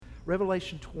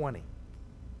Revelation 20.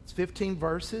 It's 15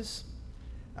 verses.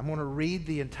 I'm going to read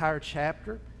the entire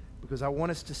chapter because I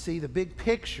want us to see the big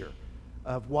picture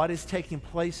of what is taking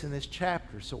place in this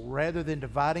chapter. So rather than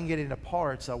dividing it into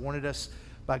parts, I wanted us,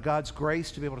 by God's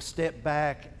grace, to be able to step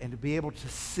back and to be able to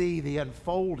see the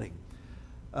unfolding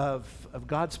of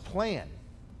God's plan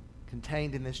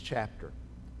contained in this chapter.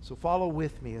 So follow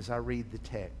with me as I read the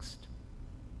text.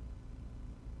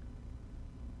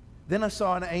 Then I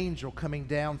saw an angel coming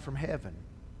down from heaven,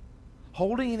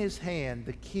 holding in his hand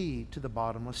the key to the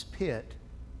bottomless pit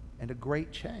and a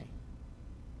great chain.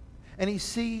 And he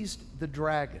seized the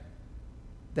dragon,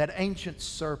 that ancient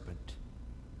serpent,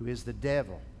 who is the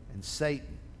devil and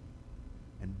Satan,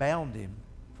 and bound him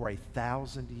for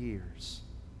 1,000 years,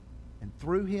 and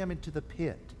threw him into the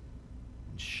pit,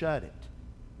 and shut it,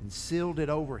 and sealed it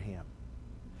over him,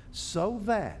 so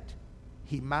that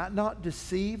he might not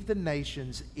deceive the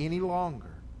nations any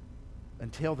longer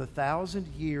until the 1,000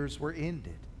 years were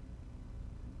ended.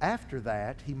 After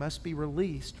that, he must be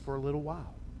released for a little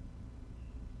while.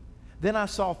 Then I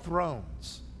saw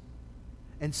thrones,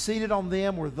 and seated on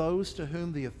them were those to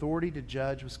whom the authority to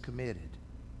judge was committed.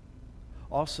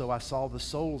 Also I saw the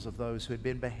souls of those who had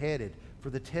been beheaded for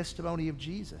the testimony of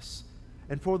Jesus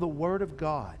and for the word of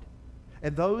God,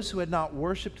 and those who had not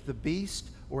worshipped the beast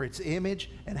or its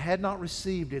image and had not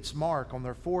received its mark on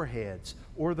their foreheads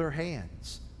or their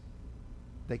hands.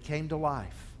 They came to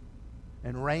life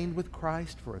and reigned with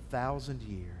Christ for 1,000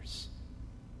 years.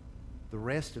 The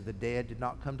rest of the dead did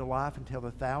not come to life until the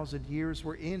 1,000 years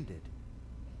were ended.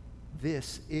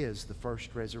 This is the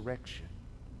first resurrection.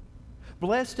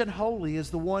 Blessed and holy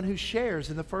is the one who shares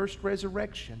in the first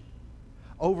resurrection.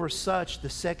 Over such the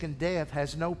second death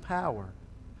has no power,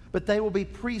 but they will be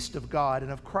priests of God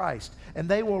and of Christ, and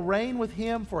they will reign with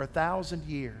him for 1,000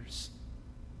 years.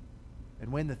 And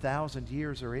when the 1,000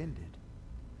 years are ended,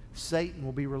 Satan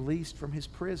will be released from his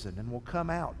prison and will come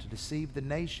out to deceive the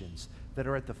nations that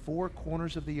are at the four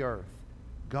corners of the earth,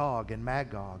 Gog and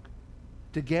Magog,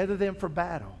 to gather them for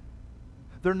battle.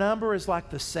 Their number is like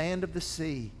the sand of the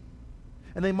sea.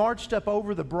 And they marched up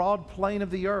over the broad plain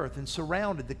of the earth and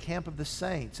surrounded the camp of the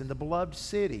saints and the beloved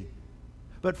city.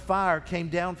 But fire came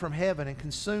down from heaven and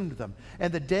consumed them.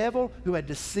 And the devil who had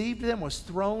deceived them was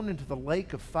thrown into the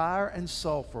lake of fire and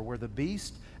sulfur, where the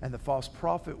beast and the false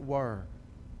prophet were.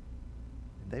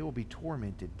 And they will be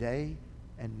tormented day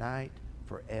and night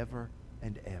forever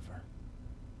and ever.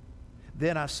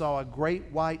 Then I saw a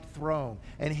great white throne,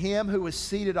 and him who was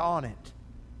seated on it.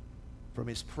 From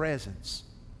his presence,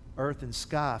 earth and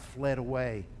sky fled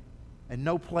away, and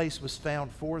no place was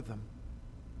found for them.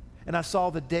 And I saw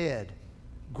the dead,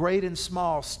 great and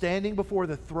small, standing before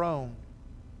the throne,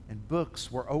 and books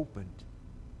were opened.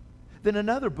 Then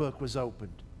another book was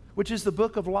opened, which is the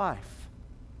book of life.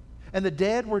 And the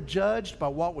dead were judged by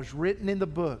what was written in the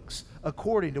books,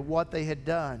 according to what they had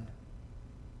done.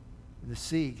 And the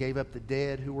sea gave up the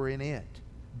dead who were in it.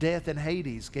 Death and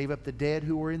Hades gave up the dead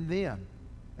who were in them,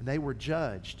 and they were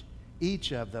judged,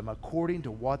 each of them according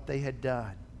to what they had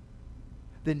done.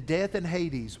 Then death and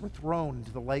Hades were thrown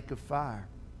into the lake of fire.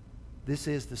 This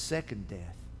is the second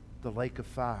death, the lake of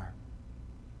fire.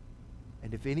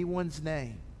 And if anyone's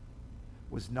name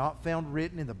was not found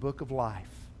written in the book of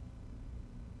life,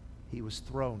 he was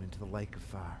thrown into the lake of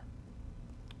fire.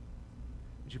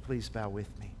 Would you please bow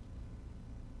with me?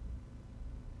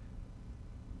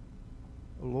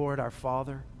 O Lord, our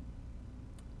Father,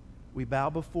 we bow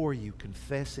before you,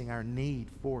 confessing our need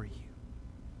for you.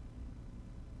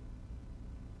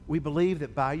 We believe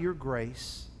that by your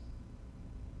grace,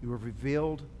 you have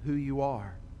revealed who you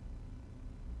are.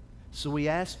 So we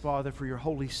ask, Father, for your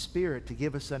Holy Spirit to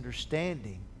give us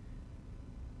understanding,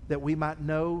 that we might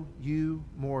know you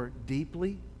more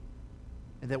deeply,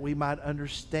 and that we might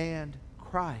understand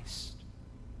Christ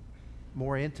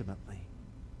more intimately.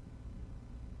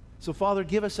 So, Father,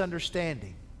 give us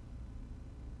understanding,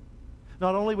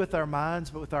 not only with our minds,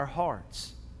 but with our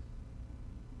hearts,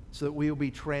 so that we will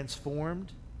be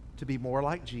transformed to be more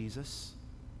like Jesus,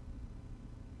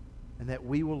 and that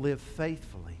we will live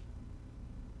faithfully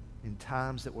in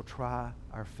times that will try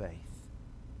our faith.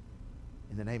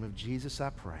 In the name of Jesus, I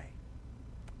pray.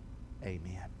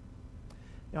 Amen.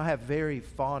 You know, I have very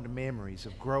fond memories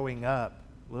of growing up,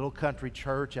 little country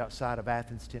church outside of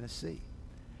Athens, Tennessee.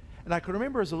 And I can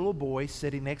remember as a little boy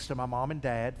sitting next to my mom and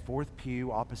dad, fourth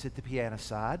pew opposite the piano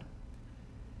side.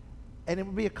 And it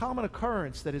would be a common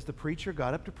occurrence that as the preacher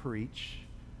got up to preach,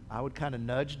 I would kind of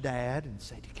nudge Dad and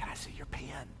say, "Can I see your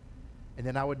pen?" And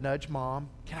then I would nudge Mom,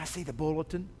 "Can I see the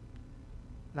bulletin?"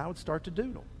 And I would start to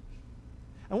doodle.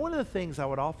 And one of the things I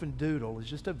would often doodle is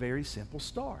just a very simple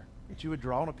star that you would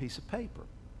draw on a piece of paper.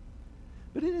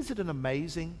 But isn't it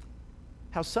amazing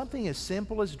how something as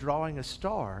simple as drawing a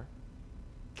star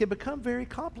can become very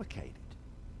complicated?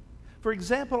 For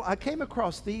example, I came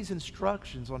across these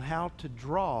instructions on how to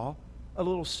draw a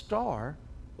little star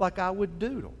like I would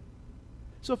doodle.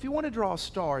 So if you want to draw a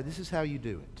star, this is how you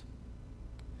do it.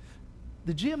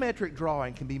 The geometric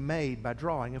drawing can be made by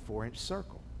drawing a 4-inch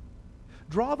circle.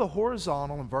 Draw the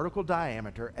horizontal and vertical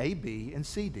diameter AB and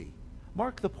CD.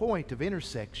 Mark the point of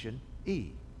intersection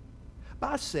E.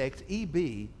 Bisect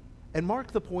EB and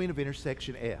mark the point of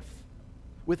intersection F.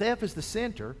 With F as the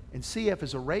center and CF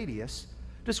as a radius,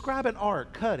 describe an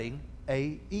arc cutting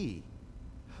AE.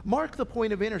 Mark the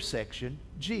point of intersection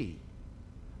G.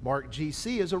 Mark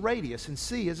GC as a radius and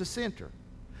C as a center.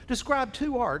 Describe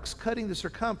 2 arcs cutting the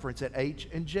circumference at H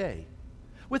and J.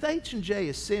 With H and J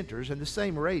as centers and the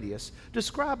same radius,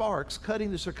 describe arcs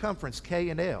cutting the circumference K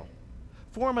and L.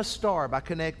 Form a star by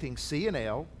connecting C and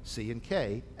L, C and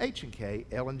K, H and K,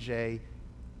 L and J,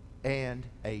 and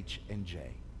H and J.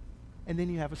 And then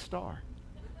you have a star.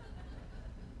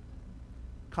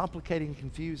 Complicated and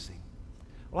confusing.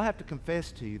 Well, I have to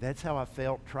confess to you, that's how I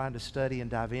felt trying to study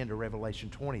and dive into Revelation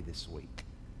 20 this week.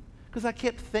 Because I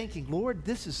kept thinking, Lord,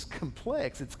 this is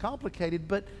complex, it's complicated,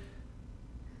 but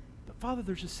Father,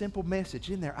 there's a simple message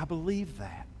in there. I believe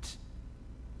that.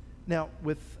 Now,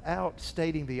 without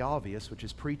stating the obvious, which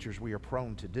as preachers we are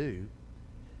prone to do,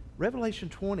 Revelation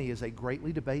 20 is a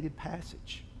greatly debated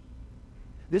passage.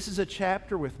 This is a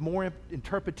chapter with more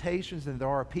interpretations than there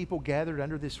are people gathered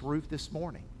under this roof this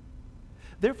morning.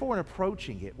 Therefore, in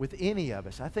approaching it with any of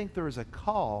us, I think there is a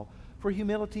call for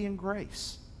humility and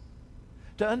grace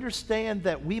to understand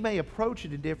that we may approach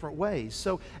it in different ways.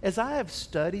 So as I have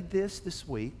studied this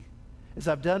week, as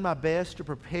I've done my best to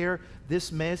prepare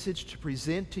this message to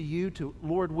present to you, to,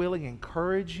 Lord willing,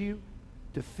 encourage you,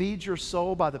 to feed your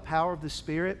soul by the power of the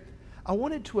Spirit, I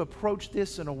wanted to approach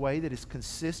this in a way that is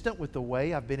consistent with the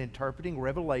way I've been interpreting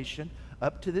Revelation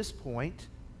up to this point,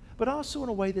 but also in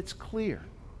a way that's clear.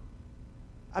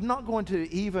 I'm not going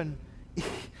to even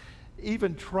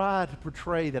try to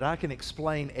portray that I can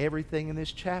explain everything in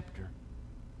this chapter.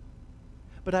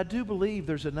 But I do believe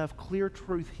there's enough clear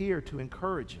truth here to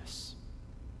encourage us.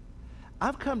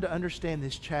 I've come to understand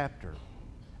this chapter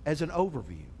as an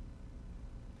overview.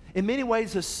 In many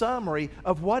ways, a summary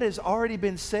of what has already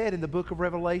been said in the book of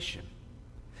Revelation.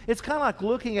 It's kind of like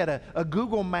looking at a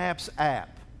Google Maps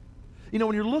app. You know,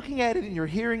 when you're looking at it and you're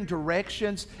hearing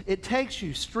directions, it takes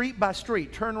you street by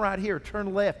street, turn right here,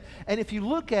 turn left. And if you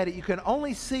look at it, you can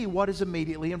only see what is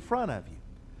immediately in front of you.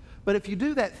 But if you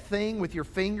do that thing with your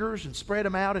fingers and spread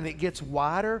them out and it gets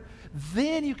wider,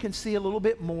 then you can see a little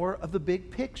bit more of the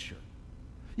big picture.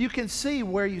 You can see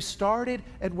where you started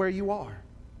and where you are.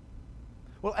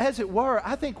 Well, as it were,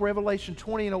 I think Revelation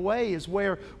 20 in a way is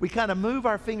where we kind of move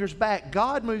our fingers back.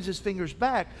 God moves his fingers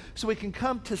back so we can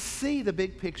come to see the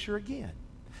big picture again.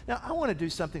 Now, I want to do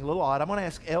something a little odd. I'm going to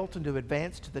ask Elton to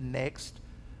advance to the next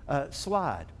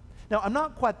slide. Now, I'm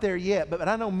not quite there yet, but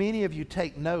I know many of you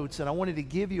take notes, and I wanted to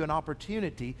give you an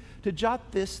opportunity to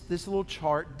jot this little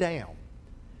chart down.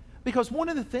 Because one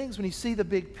of the things when you see the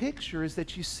big picture is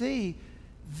that you see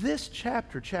this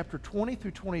chapter 20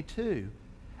 through 22,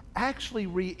 actually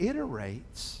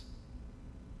reiterates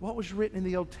what was written in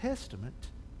the Old Testament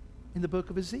in the book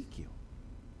of Ezekiel.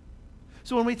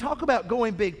 So when we talk about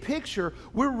going big picture,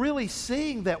 we're really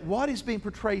seeing that what is being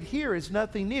portrayed here is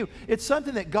nothing new. It's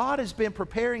something that God has been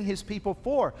preparing his people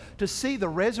for, to see the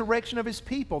resurrection of his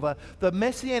people, the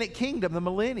Messianic kingdom, the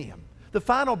millennium, the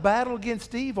final battle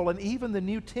against evil, and even the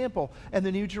new temple and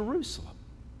the new Jerusalem.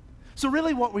 So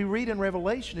really what we read in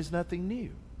Revelation is nothing new.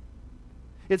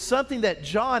 It's something that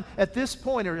John, at this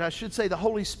point, or I should say the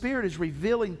Holy Spirit, is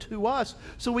revealing to us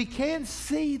so we can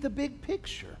see the big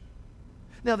picture.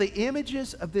 Now, the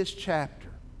images of this chapter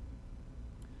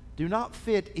do not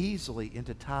fit easily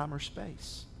into time or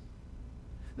space.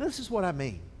 This is what I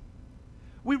mean.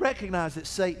 We recognize that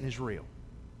Satan is real.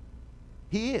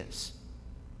 He is.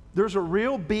 There's a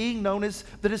real being known as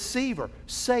the deceiver,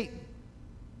 Satan.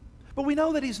 But we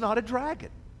know that he's not a dragon.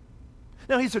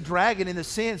 Now, he's a dragon in the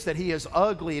sense that he is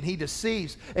ugly and he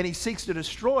deceives and he seeks to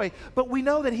destroy, but we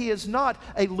know that he is not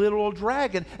a literal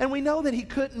dragon, and we know that he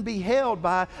couldn't be held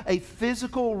by a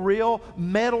physical, real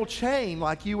metal chain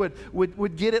like you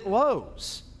would get at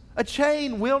Lowe's. A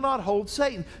chain will not hold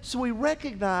Satan. So we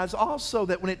recognize also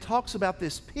that when it talks about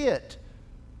this pit,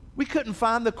 we couldn't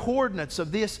find the coordinates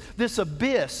of this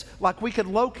abyss like we could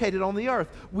locate it on the earth.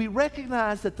 We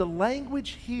recognize that the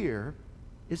language here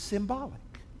is symbolic.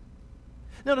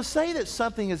 Now, to say that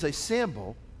something is a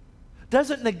symbol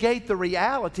doesn't negate the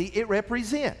reality it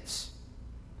represents.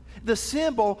 The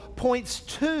symbol points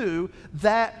to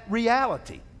that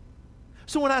reality.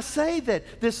 So when I say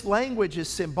that this language is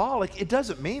symbolic, it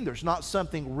doesn't mean there's not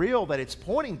something real that it's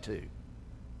pointing to.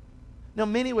 Now,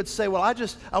 many would say, well,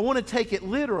 I want to take it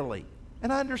literally.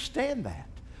 And I understand that.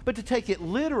 But to take it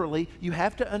literally, you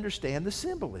have to understand the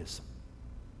symbolism.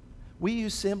 We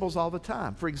use symbols all the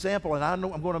time. For example, and I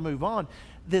know I'm going to move on,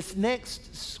 this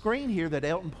next screen here that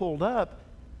Elton pulled up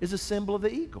is a symbol of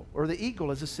the eagle, or the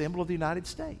eagle is a symbol of the United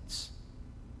States.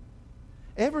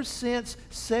 Ever since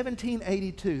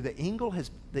 1782, the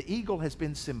eagle has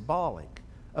been symbolic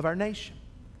of our nation.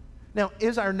 Now,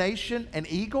 is our nation an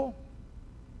eagle?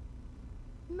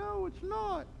 No, it's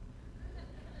not.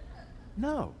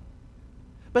 No.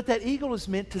 But that eagle is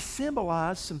meant to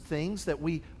symbolize some things that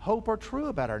we hope are true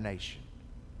about our nation.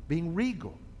 Being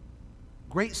regal,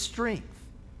 great strength,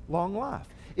 long life.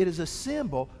 It is a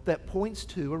symbol that points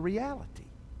to a reality.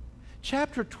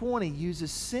 Chapter 20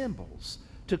 uses symbols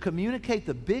to communicate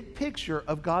the big picture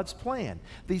of God's plan.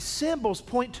 These symbols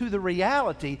point to the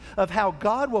reality of how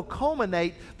God will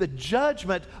culminate the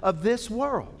judgment of this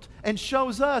world and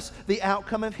shows us the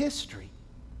outcome of history.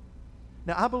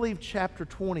 Now, I believe chapter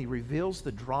 20 reveals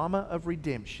the drama of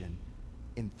redemption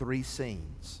in 3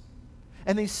 scenes.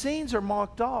 And these scenes are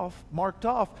marked off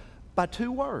by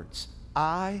 2 words.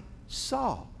 I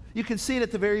saw. You can see it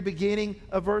at the very beginning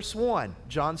of verse 1.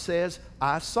 John says,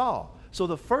 I saw. So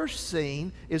the first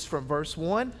scene is from verse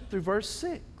 1 through verse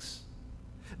 6.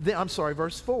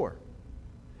 Verse 4.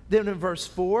 Then in verse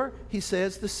 4, he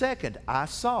says the second, I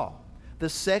saw. The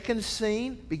second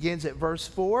scene begins at verse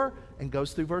 4 and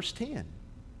goes through verse 10.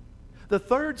 The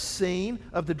third scene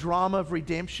of the drama of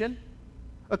redemption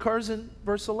occurs in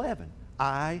verse 11.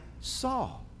 I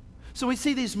saw. So we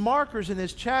see these markers in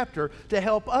this chapter to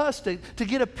help us to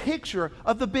get a picture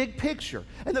of the big picture.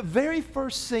 And the very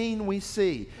first scene we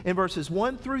see in verses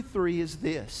 1 through 3 is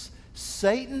this.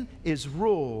 Satan is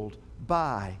ruled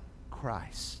by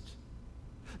Christ.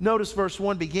 Notice verse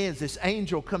 1 begins, this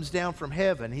angel comes down from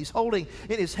heaven. He's holding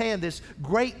in his hand this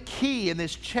great key and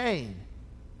this chain.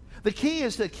 The key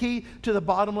is the key to the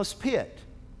bottomless pit.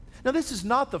 Now, this is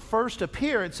not the first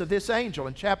appearance of this angel.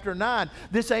 In chapter 9,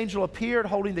 this angel appeared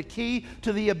holding the key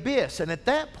to the abyss. And at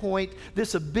that point,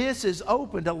 this abyss is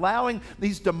opened, allowing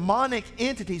these demonic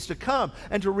entities to come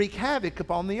and to wreak havoc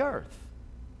upon the earth.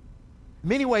 In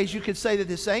many ways, you could say that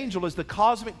this angel is the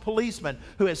cosmic policeman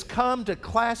who has come to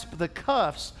clasp the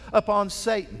cuffs upon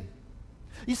Satan.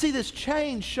 You see, this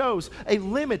chain shows a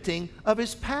limiting of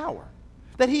his power,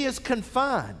 that he is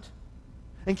confined.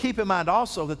 And keep in mind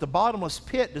also that the bottomless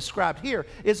pit described here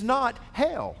is not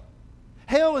hell.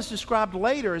 Hell is described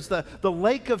later as the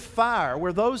lake of fire,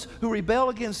 where those who rebel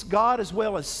against God as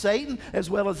well as Satan, as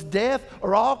well as death,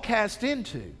 are all cast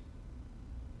into.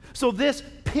 So this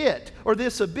pit or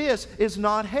this abyss is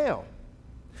not hell.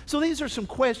 So these are some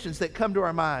questions that come to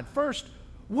our mind. First,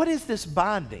 what is this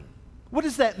binding? What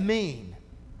does that mean?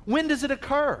 When does it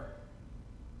occur?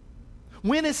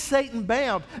 When is Satan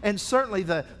bound? And certainly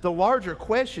the larger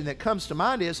question that comes to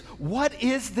mind is, what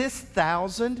is this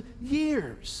 1,000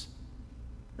 years?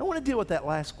 I want to deal with that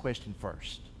last question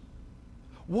first.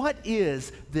 What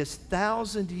is this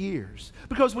 1,000 years?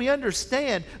 Because we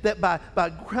understand that by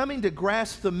coming to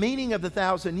grasp the meaning of the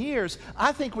 1,000 years,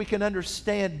 I think we can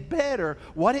understand better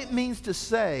what it means to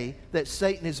say that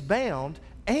Satan is bound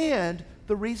and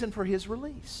the reason for his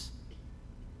release.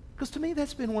 Because to me,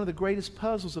 that's been one of the greatest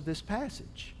puzzles of this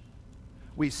passage.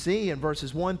 We see in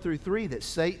verses 1 through 3 that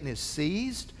Satan is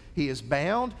seized, he is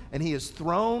bound, and he is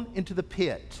thrown into the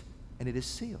pit, and it is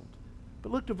sealed.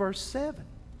 But look to verse 7.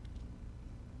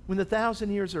 When the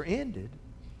 1,000 years are ended,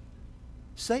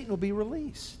 Satan will be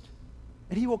released,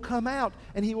 and he will come out,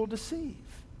 and he will deceive.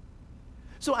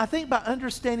 So I think by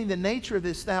understanding the nature of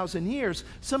this 1,000 years,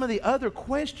 some of the other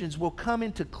questions will come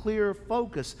into clearer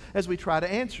focus as we try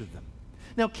to answer them.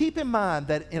 Now, keep in mind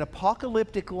that in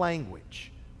apocalyptic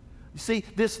language, you see,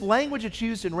 this language that's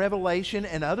used in Revelation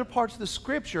and other parts of the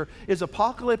Scripture is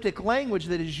apocalyptic language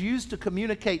that is used to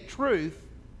communicate truth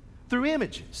through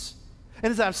images. And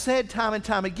as I've said time and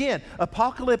time again,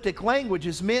 apocalyptic language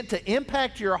is meant to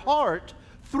impact your heart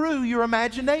through your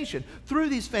imagination, through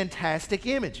these fantastic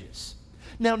images.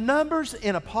 Now, numbers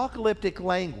in apocalyptic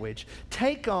language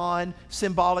take on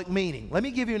symbolic meaning. Let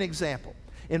me give you an example.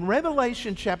 In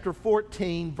Revelation chapter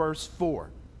 14, verse 4,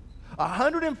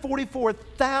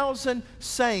 144,000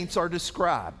 saints are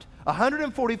described.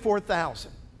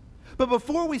 144,000. But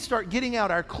before we start getting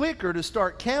out our clicker to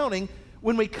start counting,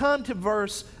 when we come to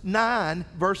verse 9,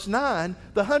 the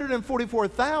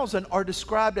 144,000 are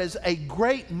described as a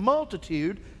great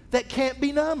multitude that can't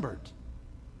be numbered.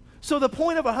 So the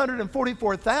point of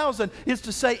 144,000 is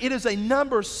to say it is a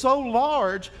number so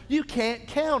large you can't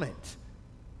count it.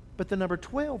 But the number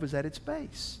 12 is at its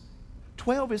base.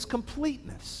 12 is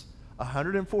completeness.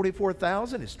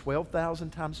 144,000 is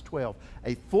 12,000 times 12.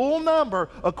 A full number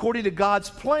according to God's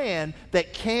plan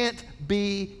that can't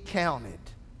be counted.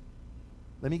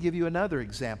 Let me give you another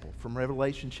example from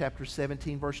Revelation chapter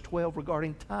 17, verse 12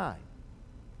 regarding time.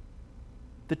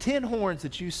 The 10 horns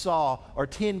that you saw are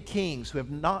 10 kings who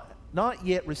have not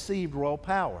yet received royal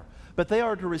power, but they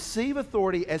are to receive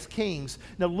authority as kings.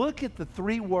 Now look at the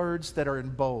 3 words that are in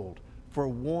bold. For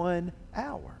 1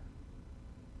 hour.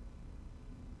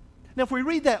 Now, if we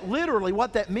read that literally,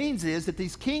 what that means is that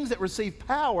these kings that receive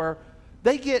power,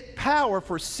 they get power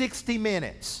for 60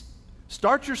 minutes.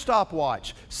 Start your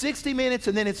stopwatch. 60 minutes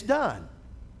and then it's done.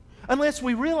 Unless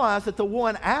we realize that the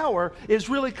 1 hour is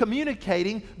really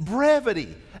communicating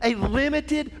brevity, a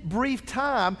limited, brief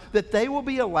time that they will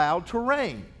be allowed to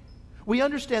reign. We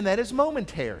understand that as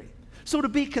momentary. So to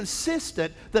be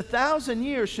consistent, the 1,000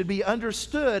 years should be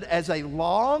understood as a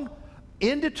long,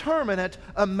 indeterminate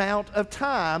amount of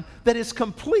time that is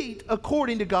complete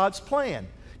according to God's plan.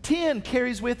 10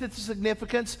 carries with it the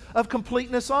significance of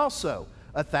completeness also.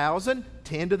 1,000,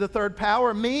 10 to the third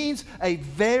power, means a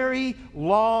very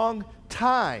long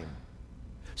time.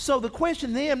 So the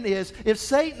question then is, if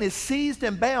Satan is seized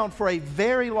and bound for a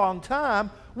very long time,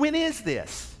 when is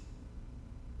this?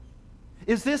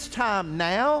 Is this time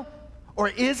now, or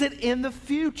is it in the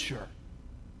future?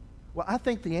 Well, I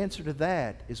think the answer to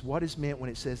that is what is meant when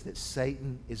it says that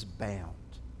Satan is bound.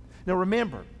 Now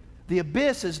remember, the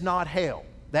abyss is not hell.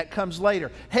 That comes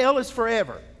later. Hell is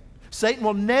forever. Satan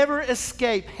will never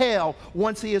escape hell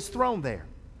once he is thrown there.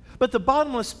 But the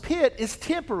bottomless pit is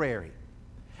temporary.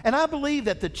 And I believe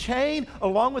that the chain,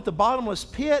 along with the bottomless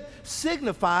pit,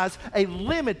 signifies a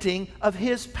limiting of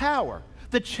his power.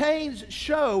 The chains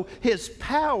show his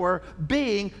power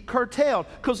being curtailed.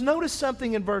 Because notice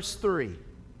something in verse 3.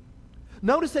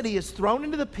 Notice that he is thrown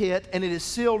into the pit and it is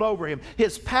sealed over him.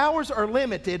 His powers are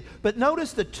limited, but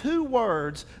notice the 2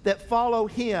 words that follow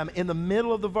him in the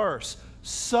middle of the verse.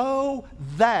 So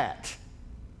that.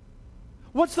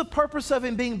 What's the purpose of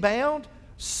him being bound?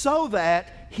 So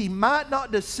that he might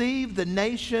not deceive the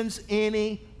nations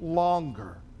any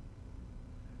longer.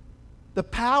 The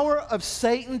power of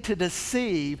Satan to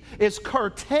deceive is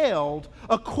curtailed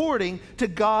according to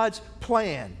God's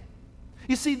plan.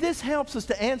 You see, this helps us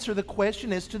to answer the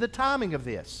question as to the timing of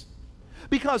this.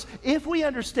 Because if we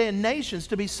understand nations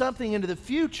to be something into the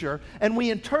future and we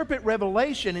interpret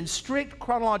Revelation in strict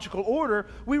chronological order,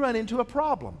 we run into a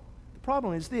problem. The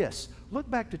problem is this. Look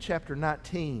back to chapter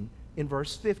 19 in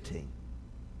verse 15.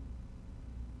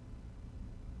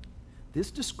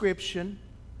 This description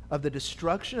of the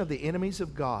destruction of the enemies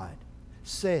of God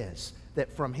says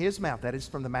that from his mouth, that is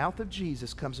from the mouth of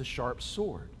Jesus, comes a sharp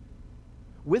sword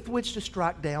with which to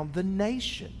strike down the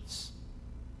nations.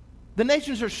 The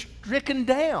nations are stricken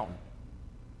down.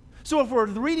 So if we're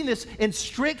reading this in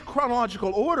strict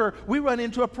chronological order, we run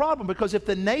into a problem, because if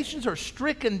the nations are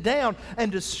stricken down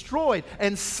and destroyed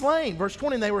and slain, verse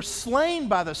 20, they were slain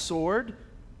by the sword,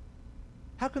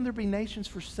 how can there be nations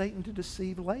for Satan to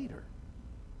deceive later?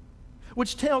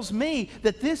 Which tells me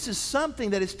that this is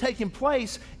something that is taking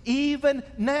place even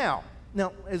now.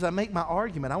 Now, as I make my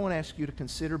argument, I want to ask you to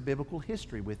consider biblical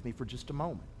history with me for just a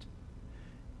moment.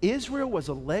 Israel was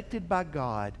elected by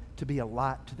God to be a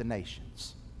light to the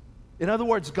nations. In other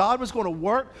words, God was going to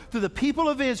work through the people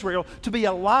of Israel to be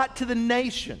a light to the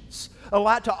nations, a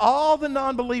light to all the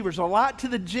non-believers, a light to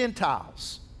the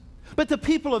Gentiles. But the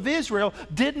people of Israel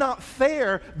did not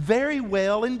fare very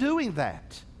well in doing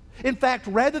that. In fact,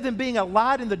 rather than being a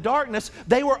light in the darkness,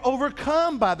 they were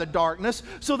overcome by the darkness,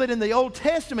 so that in the Old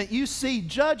Testament you see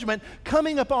judgment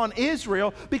coming upon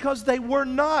Israel because they were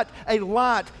not a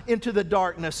light into the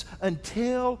darkness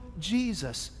until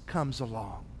Jesus comes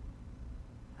along.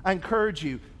 I encourage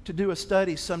you to do a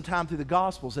study sometime through the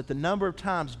Gospels at the number of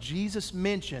times Jesus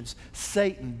mentions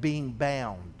Satan being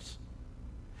bound.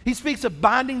 He speaks of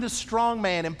binding the strong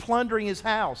man and plundering his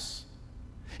house.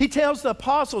 He tells the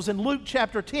apostles in Luke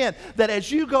chapter 10 that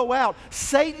as you go out,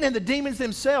 Satan and the demons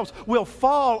themselves will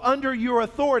fall under your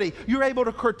authority. You're able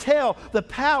to curtail the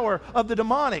power of the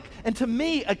demonic. And to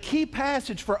me, a key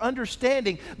passage for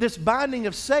understanding this binding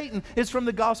of Satan is from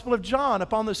the Gospel of John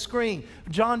up on the screen,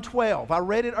 John 12. I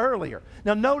read it earlier.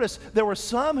 Now notice, there were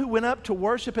some who went up to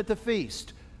worship at the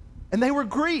feast, and they were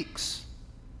Greeks.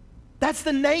 That's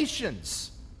the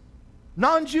nations,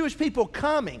 non-Jewish people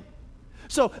coming.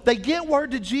 So they get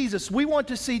word to Jesus. We want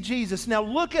to see Jesus. Now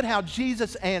look at how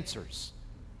Jesus answers,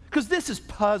 because this is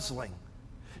puzzling.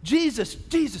 Jesus,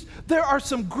 there are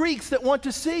some Greeks that want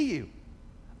to see you.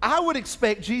 I would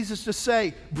expect Jesus to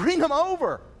say, bring them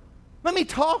over. Let me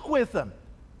talk with them.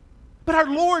 But our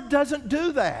Lord doesn't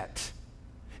do that.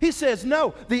 He says,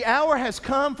 no, the hour has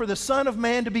come for the Son of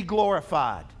Man to be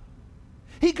glorified.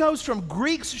 He goes from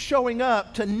Greeks showing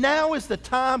up to now is the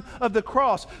time of the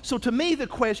cross. So to me, the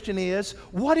question is,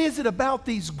 what is it about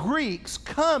these Greeks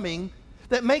coming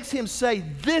that makes him say,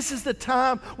 this is the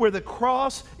time where the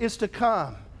cross is to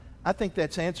come? I think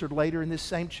that's answered later in this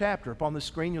same chapter. Up on the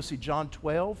screen, you'll see John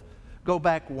 12. Go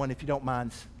back one if you don't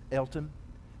mind, Elton.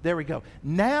 There we go.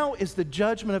 Now is the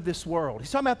judgment of this world.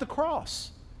 He's talking about the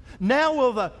cross. Now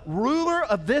will the ruler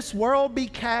of this world be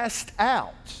cast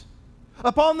out.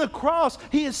 Upon the cross,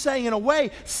 he is saying, in a way,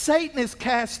 Satan is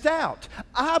cast out.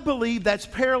 I believe that's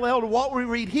parallel to what we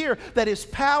read here, that his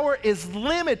power is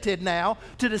limited now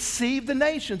to deceive the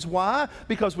nations. Why?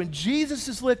 Because when Jesus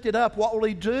is lifted up, what will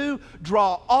he do?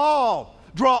 Draw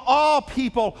all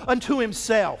people unto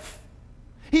himself.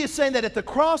 He is saying that at the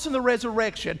cross and the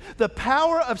resurrection, the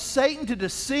power of Satan to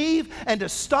deceive and to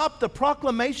stop the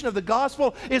proclamation of the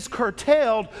gospel is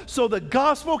curtailed so the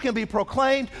gospel can be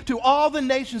proclaimed to all the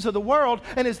nations of the world.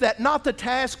 And is that not the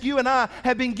task you and I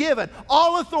have been given?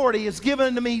 All authority is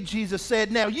given to me, Jesus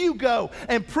said. Now you go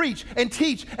and preach and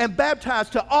teach and baptize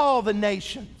to all the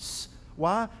nations.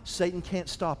 Why? Satan can't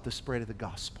stop the spread of the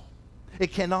gospel.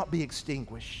 It cannot be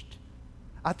extinguished.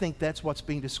 I think that's what's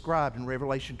being described in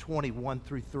Revelation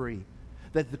 20:1-3.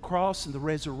 That the cross and the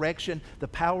resurrection, the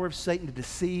power of Satan to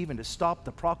deceive and to stop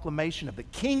the proclamation of the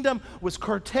kingdom was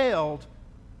curtailed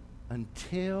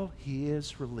until he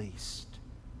is released.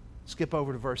 Skip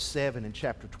over to verse 7 in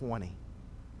chapter 20.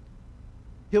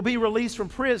 He'll be released from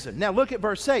prison. Now look at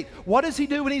verse 8. What does he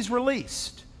do when he's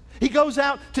released? He goes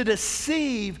out to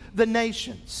deceive the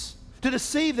nations, to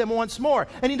deceive them once more.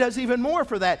 And he does even more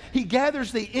for that. He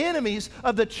gathers the enemies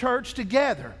of the church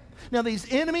together. Now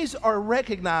these enemies are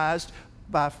recognized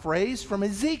by a phrase from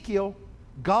Ezekiel,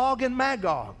 Gog and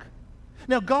Magog.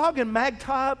 Now Gog and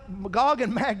Magog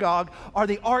are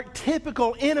the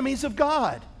archetypical enemies of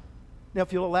God. Now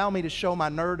if you'll allow me to show my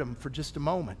nerdom for just a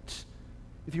moment.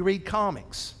 If you read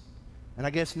comics, and I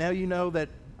guess now you know that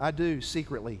I do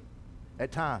secretly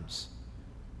at times,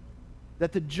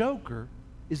 that the Joker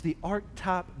is the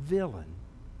archetype villain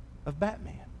of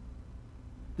Batman.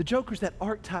 The Joker's that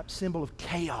archetype symbol of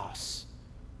chaos,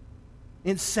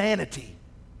 insanity,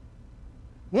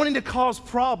 wanting to cause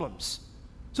problems.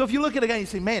 So if you look at it again, you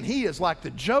say, man, he is like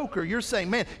the Joker. You're saying,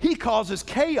 man, he causes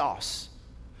chaos.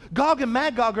 Gog and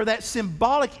Magog are that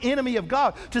symbolic enemy of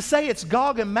God. To say it's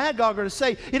Gog and Magog or to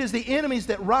say it is the enemies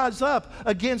that rise up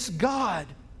against God.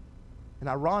 And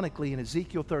ironically, in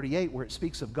Ezekiel 38, where it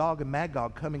speaks of Gog and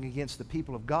Magog coming against the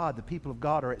people of God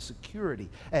are at security,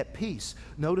 at peace.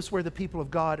 Notice where the people of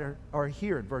God are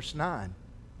here in verse 9.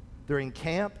 They're in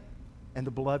camp and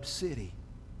the beloved city.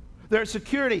 They're at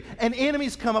security, and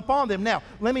enemies come upon them. Now,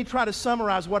 let me try to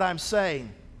summarize what I'm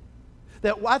saying.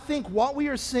 That I think what we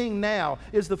are seeing now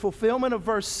is the fulfillment of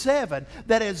verse 7,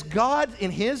 that as God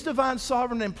in his divine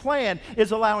sovereignty and plan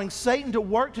is allowing Satan to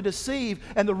work to deceive,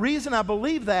 and the reason I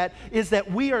believe that is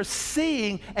that we are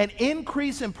seeing an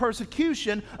increase in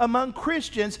persecution among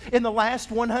Christians in the last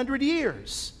 100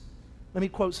 years. Let me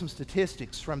quote some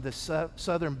statistics from the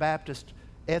Southern Baptist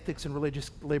Ethics and Religious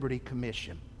Liberty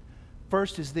Commission.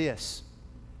 First is this.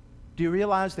 Do you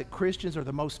realize that Christians are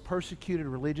the most persecuted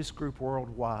religious group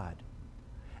worldwide?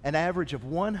 An average of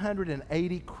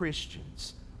 180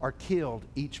 Christians are killed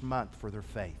each month for their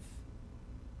faith.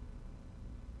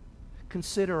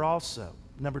 Consider also,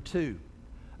 number 2,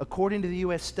 according to the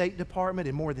U.S. State Department,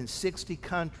 in more than 60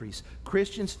 countries,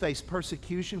 Christians face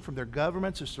persecution from their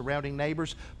governments or surrounding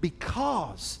neighbors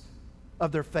because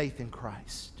of their faith in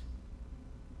Christ.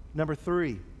 Number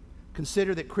 3,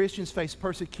 consider that Christians face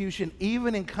persecution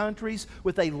even in countries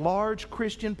with a large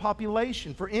Christian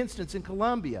population. For instance, in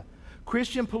Colombia,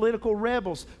 Christian political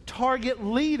rebels target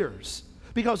leaders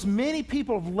because many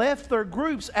people have left their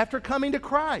groups after coming to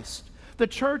Christ. The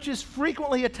church is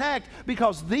frequently attacked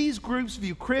because these groups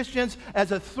view Christians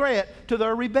as a threat to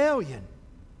their rebellion.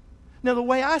 Now, the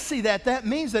way I see that, that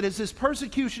means that as this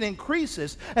persecution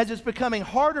increases, as it's becoming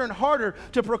harder and harder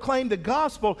to proclaim the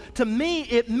gospel, to me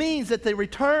it means that the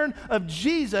return of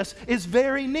Jesus is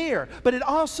very near. But it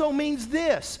also means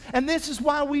this, and this is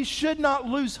why we should not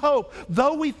lose hope.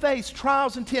 Though we face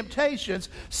trials and temptations,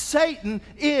 Satan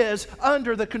is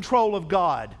under the control of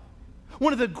God.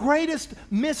 One of the greatest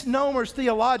misnomers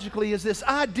theologically is this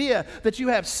idea that you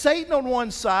have Satan on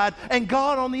one side and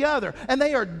God on the other, and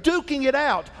they are duking it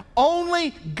out.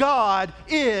 Only God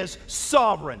is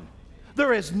sovereign.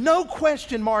 There is no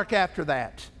question mark after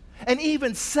that. And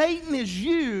even Satan is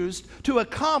used to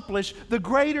accomplish the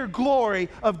greater glory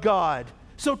of God.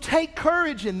 So take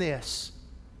courage in this.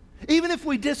 Even if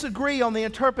we disagree on the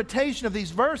interpretation of these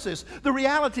verses, the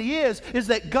reality is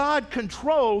that God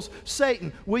controls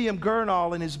Satan. William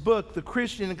Gurnall, in his book, The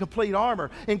Christian in Complete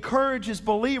Armor, encourages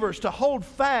believers to hold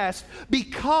fast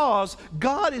because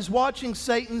God is watching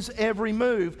Satan's every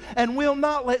move and will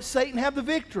not let Satan have the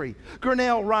victory.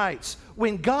 Gurnall writes,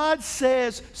 when God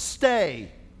says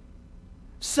stay,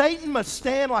 Satan must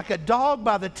stand like a dog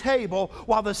by the table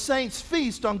while the saints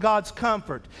feast on God's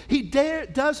comfort. He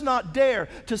does not dare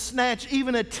to snatch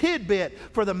even a tidbit,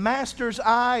 for the master's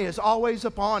eye is always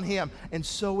upon him. And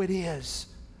so it is.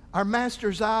 Our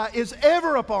master's eye is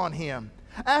ever upon him.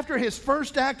 After his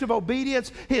first act of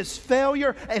obedience, his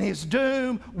failure and his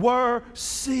doom were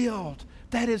sealed.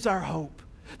 That is our hope.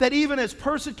 That even as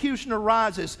persecution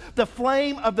arises, the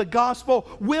flame of the gospel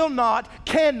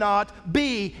cannot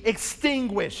be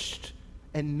extinguished.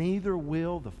 And neither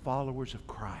will the followers of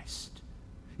Christ.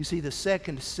 You see, the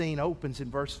second scene opens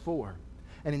in verse 4.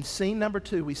 And in scene number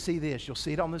 2, we see this. You'll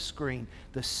see it on the screen.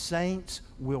 The saints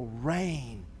will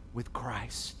reign with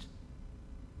Christ.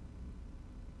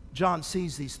 John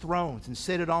sees these thrones, and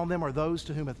seated on them are those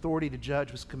to whom authority to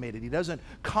judge was committed. He doesn't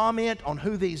comment on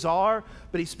who these are,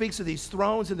 but he speaks of these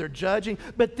thrones and their judging.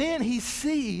 But then he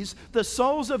sees the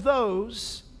souls of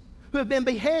those who have been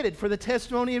beheaded for the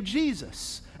testimony of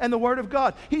Jesus and the Word of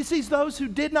God. He sees those who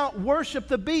did not worship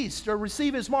the beast or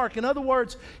receive his mark. In other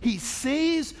words, he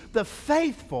sees the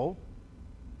faithful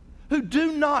who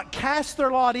do not cast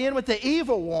their lot in with the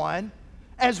evil one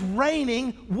as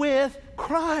reigning with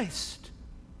Christ.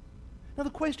 Now the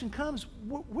question comes,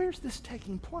 where's this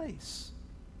taking place?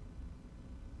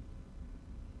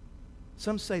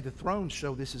 Some say the thrones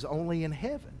show this is only in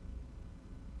heaven.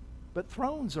 But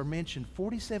thrones are mentioned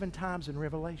 47 times in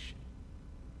Revelation.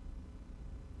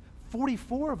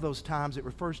 44 of those times it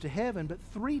refers to heaven, but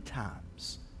 3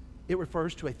 times it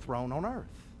refers to a throne on earth.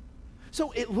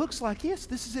 So it looks like, yes,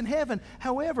 this is in heaven.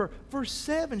 However, verse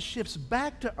 7 shifts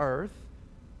back to earth.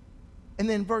 And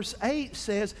then verse 8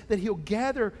 says that he'll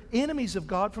gather enemies of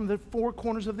God from the 4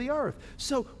 corners of the earth.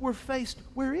 So we're faced,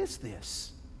 where is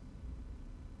this?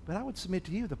 But I would submit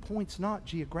to you, the point's not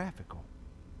geographical.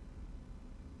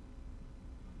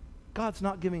 God's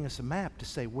not giving us a map to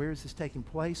say, where is this taking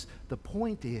place? The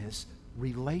point is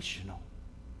relational.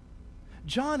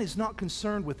 John is not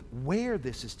concerned with where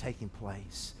this is taking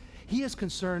place. He is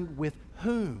concerned with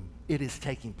whom it is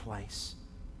taking place.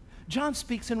 John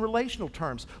speaks in relational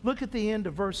terms. Look at the end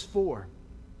of verse 4.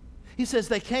 He says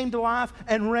they came to life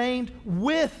and reigned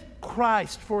with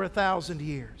Christ for 1,000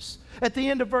 years. At the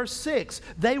end of verse 6,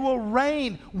 they will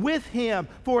reign with him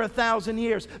for 1,000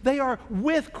 years. They are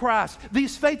with Christ.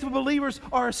 These faithful believers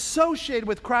are associated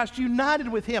with Christ, united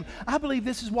with him. I believe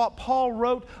this is what Paul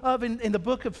wrote of in the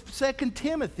book of 2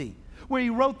 Timothy, where he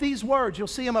wrote these words. You'll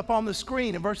see them up on the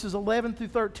screen in verses 11 through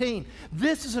 13.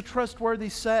 This is a trustworthy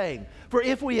saying. For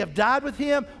if we have died with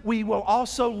him, we will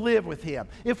also live with him.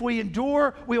 If we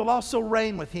endure, we will also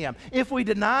reign with him. If we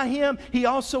deny him, he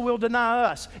also will deny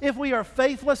us. If we are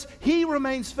faithless, he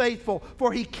remains faithful,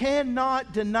 for he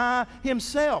cannot deny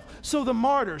himself. So the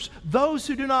martyrs, those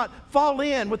who do not fall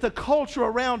in with the culture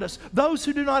around us, those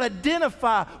who do not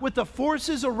identify with the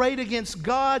forces arrayed against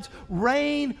God's,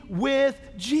 reign with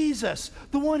Jesus.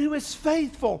 The one who is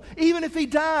faithful, even if he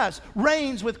dies,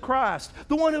 reigns with Christ.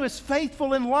 The one who is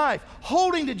faithful in life,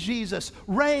 holding to Jesus,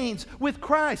 reigns with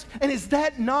Christ. And is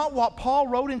that not what Paul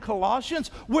wrote in Colossians?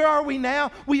 Where are we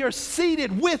now? We are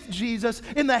seated with Jesus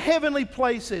in the heavenly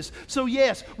places. So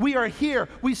yes, we are here,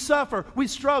 we suffer, we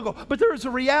struggle, but there is a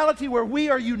reality where we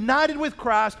are united with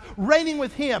Christ, reigning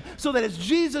with him, so that as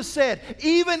Jesus said,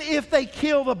 even if they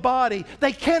kill the body,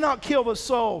 they cannot kill the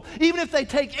soul. Even if they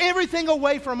take everything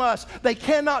away from us, they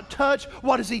cannot touch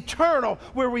what is eternal,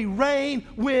 where we reign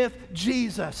with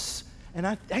Jesus.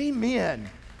 And amen.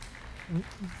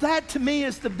 That to me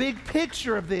is the big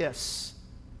picture of this.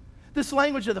 This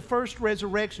language of the first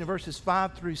resurrection, verses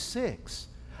 5 through 6,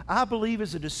 I believe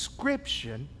is a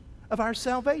description of our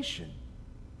salvation.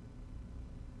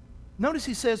 Notice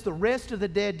he says the rest of the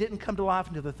dead didn't come to life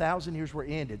until the 1,000 years were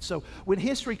ended. So when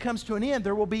history comes to an end,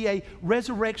 there will be a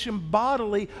resurrection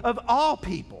bodily of all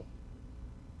people.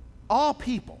 All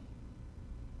people.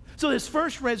 So this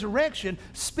first resurrection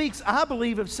speaks, I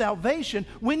believe, of salvation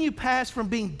when you pass from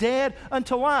being dead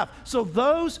unto life. So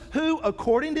those who,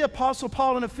 according to Apostle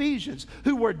Paul in Ephesians,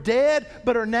 who were dead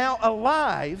but are now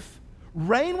alive,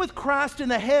 reign with Christ in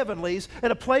the heavenlies at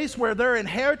a place where their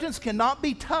inheritance cannot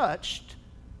be touched,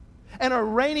 and are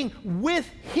reigning with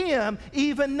him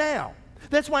even now.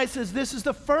 That's why it says this is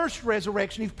the first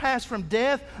resurrection. You've passed from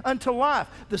death unto life.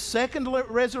 The second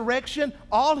resurrection,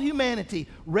 all humanity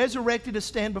resurrected to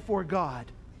stand before God.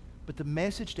 But the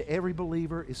message to every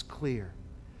believer is clear.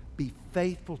 Be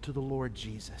faithful to the Lord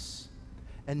Jesus.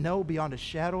 And know beyond a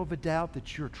shadow of a doubt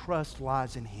that your trust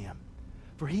lies in Him.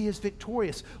 For He is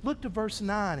victorious. Look to verse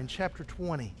 9 in chapter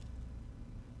 20.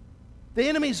 The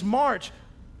enemies march.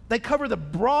 They cover the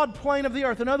broad plain of the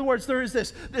earth. In other words, there is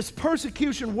this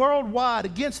persecution worldwide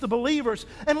against the believers.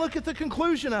 And look at the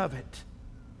conclusion of it.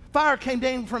 Fire came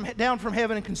down from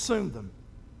heaven and consumed them.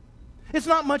 It's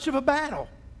not much of a battle.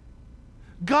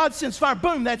 God sends fire.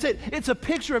 Boom, that's it. It's a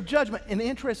picture of judgment. And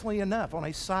interestingly enough, on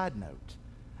a side note,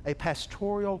 a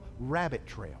pastoral rabbit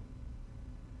trail.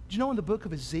 Did you know in the book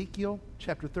of Ezekiel,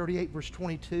 chapter 38, verse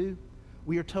 22,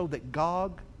 we are told that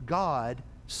God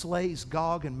slays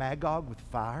Gog and Magog with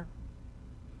fire?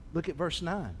 Look at verse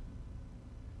 9.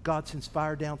 God sends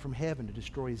fire down from heaven to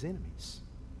destroy His enemies.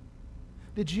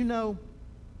 Did you know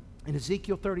in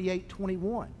Ezekiel 38,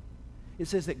 21, it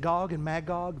says that Gog and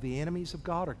Magog, the enemies of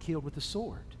God, are killed with the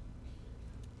sword?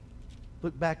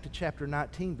 Look back to chapter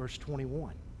 19, verse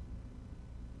 21.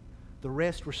 The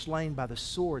rest were slain by the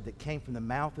sword that came from the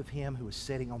mouth of him who was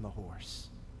sitting on the horse.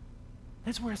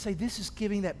 That's where I say this is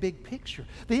giving that big picture.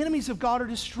 The enemies of God are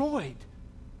destroyed.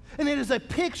 And it is a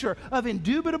picture of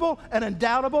indubitable and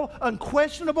undoubtable,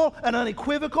 unquestionable and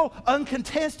unequivocal,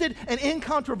 uncontested and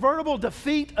incontrovertible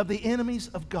defeat of the enemies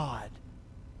of God.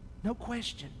 No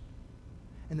question.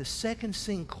 And the second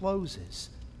scene closes,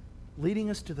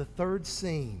 leading us to the third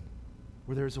scene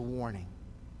where there's a warning.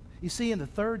 You see, in the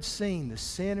third scene, the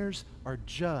sinners are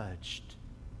judged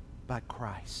by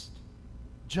Christ,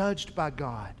 judged by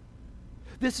God.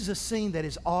 This is a scene that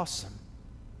is awesome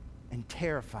and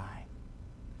terrifying.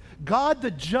 God the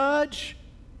judge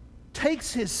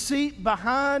takes His seat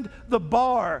behind the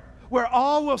bar where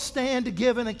all will stand to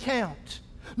give an account.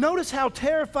 Notice how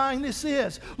terrifying this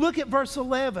is. Look at verse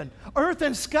 11. Earth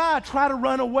and sky try to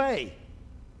run away,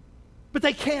 but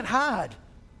they can't hide.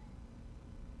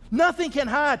 Nothing can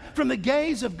hide from the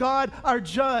gaze of God, our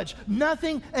judge.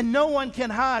 Nothing and no one can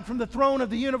hide from the throne of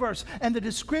the universe. And the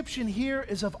description here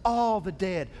is of all the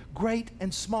dead, great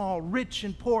and small, rich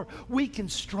and poor, weak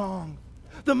and strong.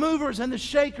 The movers and the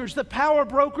shakers, the power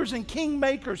brokers and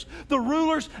kingmakers, the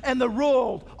rulers and the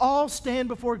ruled, all stand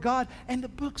before God, and the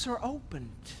books are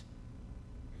opened.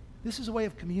 This is a way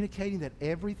of communicating that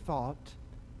every thought,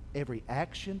 every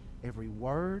action, every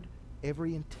word,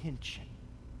 every intention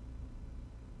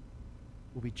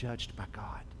will be judged by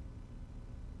God.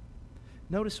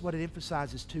 Notice what it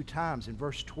emphasizes 2 times in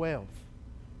verse 12.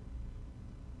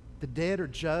 The dead are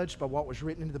judged by what was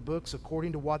written in the books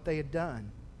according to what they had done.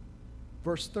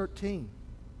 Verse 13.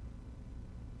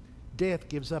 Death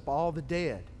gives up all the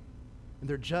dead, and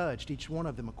they're judged, each one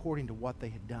of them, according to what they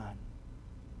had done.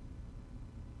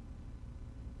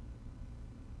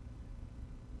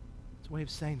 It's a way of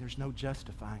saying there's no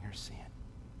justifying our sin.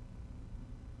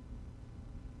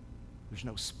 There's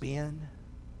no spin.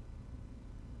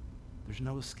 There's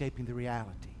no escaping the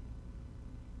reality.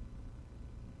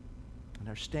 And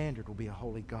our standard will be a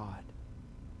holy God.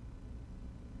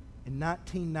 In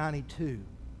 1992,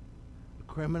 a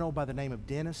criminal by the name of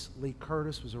Dennis Lee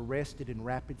Curtis was arrested in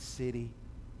Rapid City,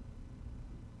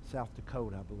 South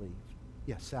Dakota, I believe.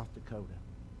 Yes, South Dakota.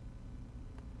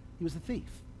 He was a thief.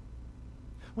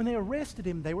 When they arrested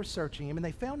him, they were searching him, and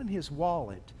they found in his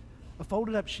wallet a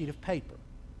folded up sheet of paper.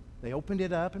 They opened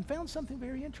it up and found something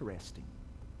very interesting.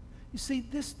 You see,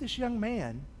 this young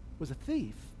man was a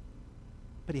thief,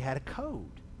 but he had a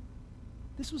code.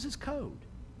 This was his code.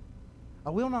 I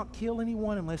will not kill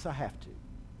anyone unless I have to.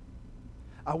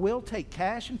 I will take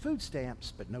cash and food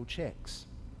stamps, but no checks.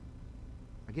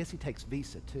 I guess he takes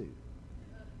Visa too.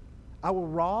 I will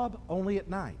rob only at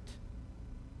night.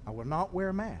 I will not wear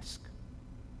a mask.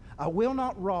 I will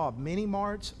not rob mini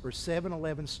marts or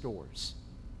 7-Eleven stores.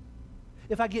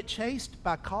 If I get chased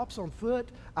by cops on foot,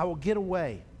 I will get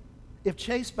away. If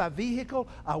chased by vehicle,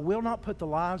 I will not put the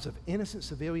lives of innocent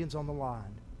civilians on the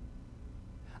line.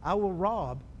 I will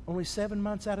rob only 7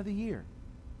 months out of the year.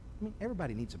 I mean,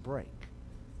 everybody needs a break.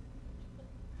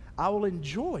 I will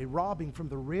enjoy robbing from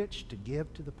the rich to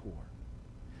give to the poor.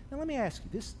 Now let me ask you,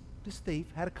 this thief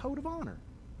had a code of honor.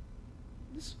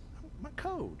 This my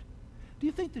code. Do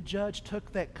you think the judge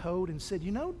took that code and said,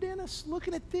 you know, Dennis,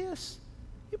 looking at this,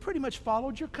 you pretty much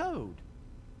followed your code.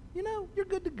 You know, you're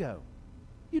good to go.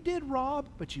 You did rob,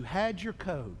 but you had your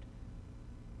code.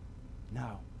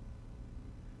 No.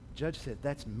 The judge said,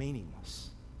 that's meaningless.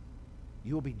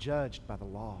 You will be judged by the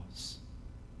laws.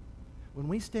 When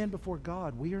we stand before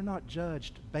God, we are not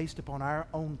judged based upon our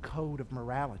own code of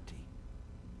morality.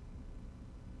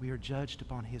 We are judged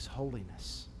upon His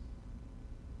holiness.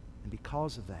 And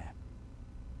because of that,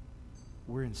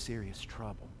 we're in serious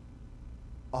trouble.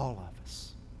 All of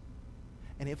us.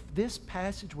 And if this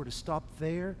passage were to stop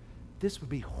there, this would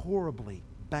be horribly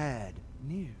bad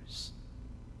news.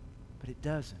 But it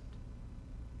doesn't.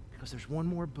 Because there's one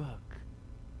more book.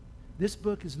 This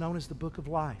book is known as the Book of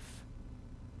Life.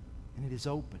 And it is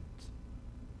opened.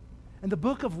 And the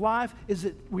Book of Life is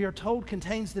that we are told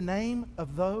contains the name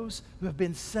of those who have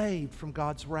been saved from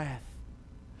God's wrath.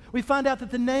 We find out that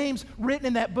the names written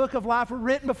in that Book of Life were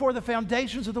written before the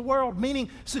foundations of the world, meaning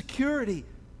security.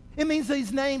 It means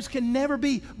these names can never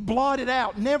be blotted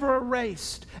out, never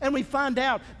erased. And we find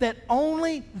out that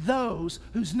only those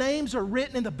whose names are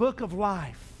written in the Book of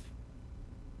Life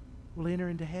will enter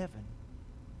into heaven.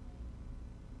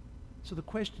 So the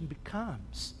question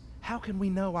becomes, how can we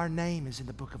know our name is in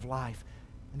the Book of Life?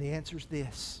 And the answer is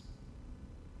this: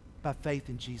 by faith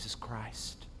in Jesus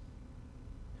Christ.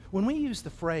 When we use the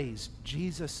phrase,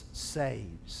 Jesus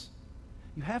saves,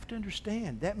 you have to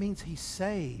understand that means He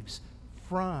saves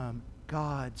from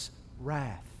God's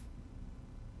wrath.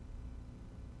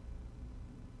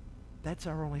 That's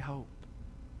our only hope.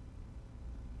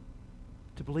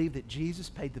 To believe that Jesus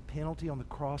paid the penalty on the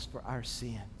cross for our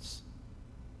sins.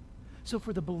 So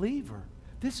for the believer,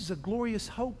 this is a glorious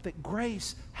hope that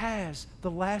grace has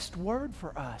the last word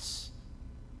for us.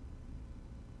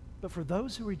 But for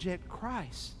those who reject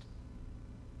Christ,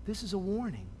 this is a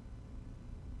warning.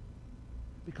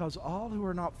 Because all who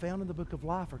are not found in the Book of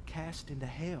Life are cast into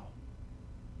hell,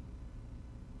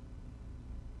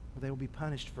 where they will be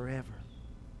punished forever.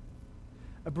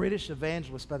 A British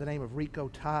evangelist by the name of Rico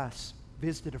Tice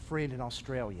visited a friend in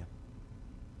Australia.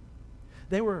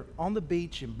 They were on the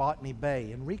beach in Botany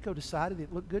Bay, and Rico decided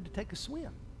it looked good to take a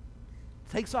swim.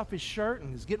 Takes off his shirt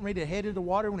and is getting ready to head into the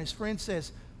water when his friend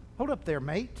says, "Hold up there,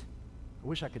 mate." I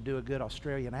wish I could do a good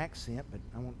Australian accent, but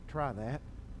I won't try that.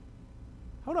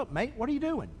 "Hold up, mate, what are you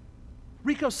doing?"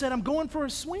 Rico said, "I'm going for a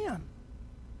swim."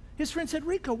 His friend said,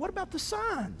 "Rico, what about the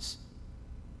signs?"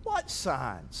 "What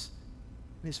signs?"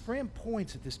 And his friend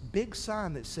points at this big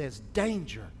sign that says,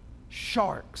 "Danger,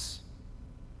 sharks."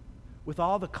 With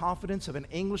all the confidence of an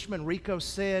Englishman, Rico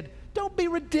said, "Don't be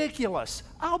ridiculous.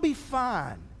 I'll be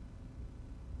fine."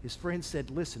 His friend said,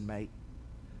 "Listen, mate,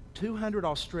 200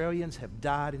 Australians have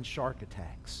died in shark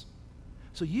attacks.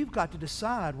 So you've got to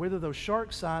decide whether those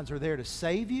shark signs are there to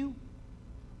save you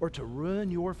or to ruin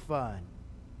your fun.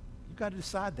 You've got to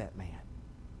decide that, man."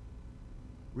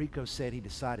 Rico said he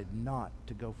decided not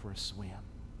to go for a swim.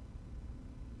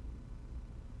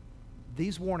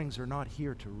 These warnings are not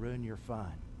here to ruin your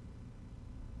fun.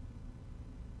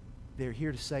 They're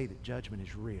here to say that judgment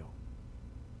is real.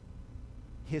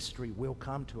 History will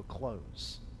come to a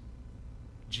close.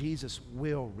 Jesus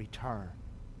will return.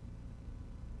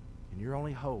 And your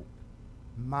only hope,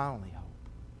 my only hope,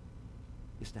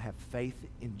 is to have faith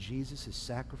in Jesus'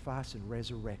 sacrifice and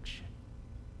resurrection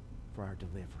for our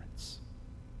deliverance.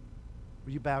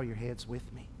 Will you bow your heads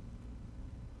with me?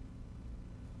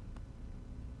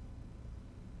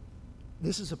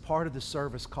 This is a part of the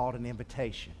service called an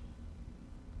invitation.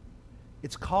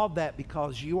 It's called that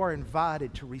because you are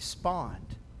invited to respond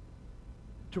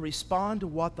to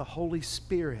what the Holy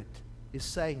Spirit is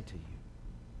saying to you.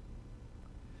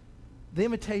 The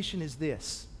invitation is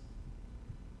this: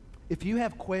 if you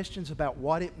have questions about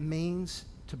what it means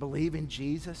to believe in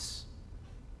Jesus,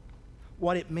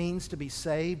 what it means to be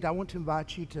saved, I want to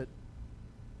invite you to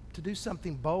do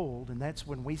something bold, and that's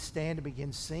when we stand and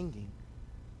begin singing.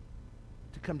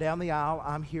 To come down the aisle,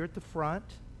 I'm here at the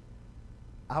front.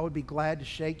 I would be glad to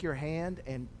shake your hand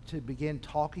and to begin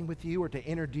talking with you or to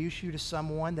introduce you to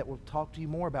someone that will talk to you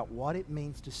more about what it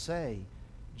means to say,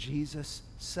 Jesus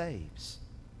saves.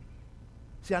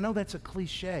 See, I know that's a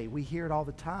cliche. We hear it all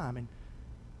the time, and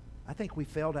I think we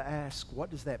fail to ask, what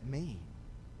does that mean?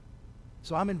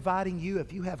 So I'm inviting you,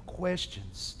 if you have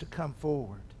questions, to come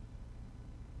forward.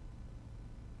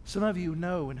 Some of you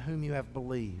know in whom you have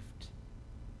believed.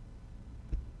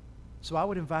 So I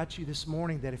would invite you this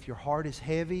morning that if your heart is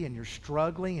heavy and you're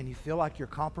struggling and you feel like you're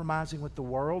compromising with the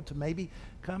world, to maybe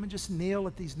come and just kneel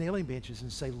at these kneeling benches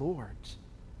and say, "Lord,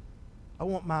 I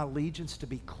want my allegiance to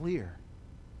be clear.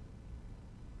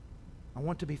 I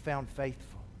want to be found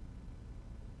faithful."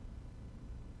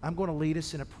 I'm going to lead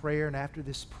us in a prayer, and after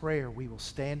this prayer, we will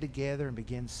stand together and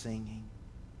begin singing.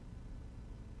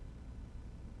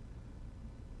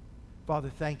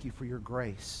 Father, thank you for your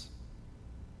grace.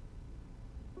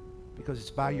 Because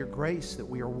it's by your grace that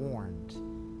we are warned.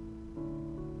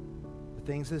 The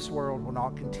things of this world will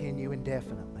not continue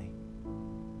indefinitely.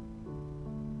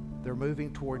 They're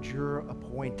moving towards your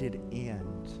appointed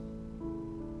end.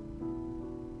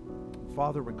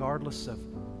 Father, regardless of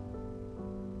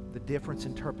the different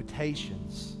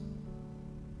interpretations,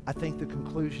 I think the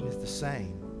conclusion is the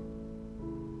same.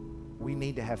 We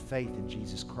need to have faith in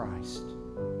Jesus Christ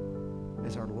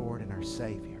as our Lord and our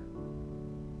Savior.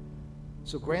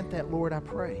 So grant that, Lord, I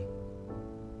pray,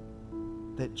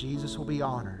 that Jesus will be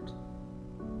honored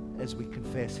as we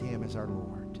confess Him as our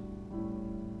Lord.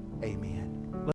 Amen.